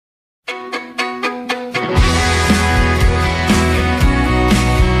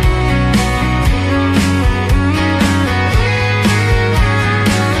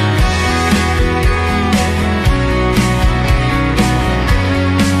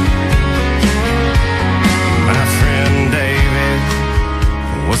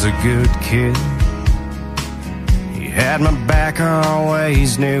good kid. He had my back, I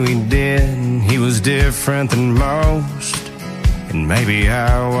always knew he did. He was different than most, and maybe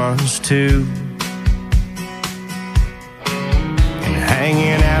I was too. And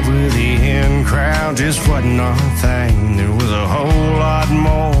hanging out with the in crowd just wasn't our thing. There was a whole lot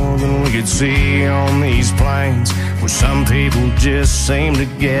more than we could see on these plains, where some people just seem to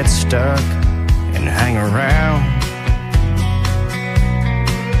get stuck and hang around.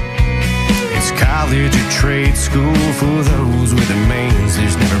 It's college or trade school for those with the means.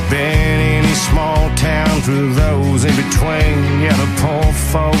 There's never been any small town for those in between. Yeah, the poor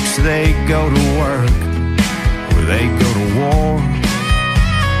folks, they go to work or they go to war.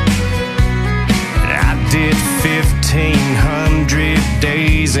 And I did 1,500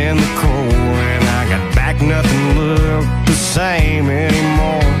 days in the Corps, and I got back, nothing looked the same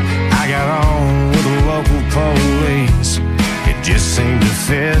anymore. I got on with the local police, it just seemed to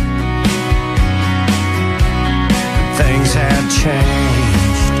fit. Things had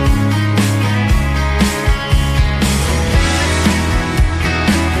changed.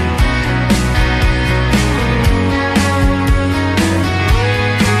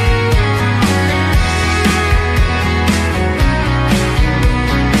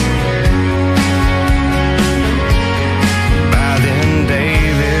 By then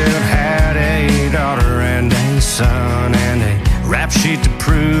David had a daughter and a son, and a rap sheet to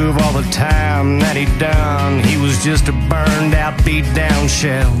prove all the time that he'd done. He was just a burned out, beat down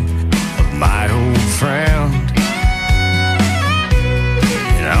shell of my old friend.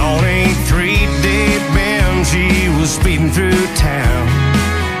 And on a 3-day binge, he was speeding through town,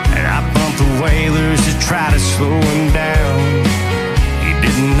 and I bumped the Whalers to try to slow him down. He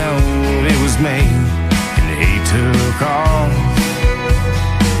didn't know it was me, and he took off.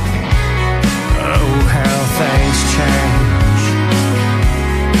 Oh, how things change.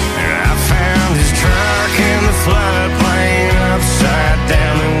 Truck in the floodplain, upside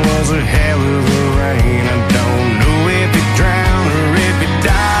down. There was a hell of a rain. I don't know if he drowned or if he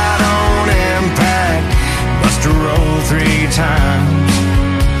died on impact. Must have rolled 3 times.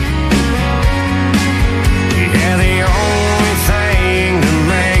 Yeah, the only thing to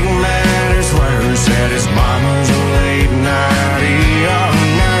make matters worse, that his mama's a late night ER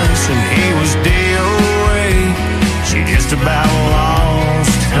nurse, and he was DOA. She just about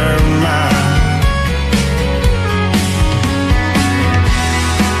lost her mind.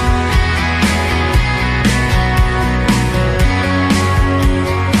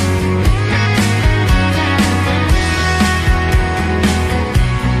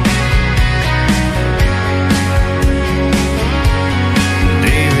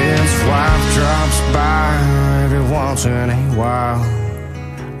 Once in a while,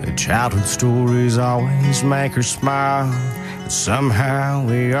 the childhood stories always make her smile. But somehow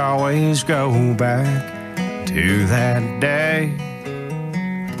we always go back to that day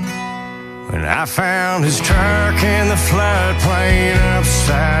when I found his truck in the floodplain,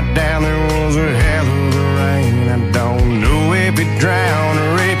 upside down. There was a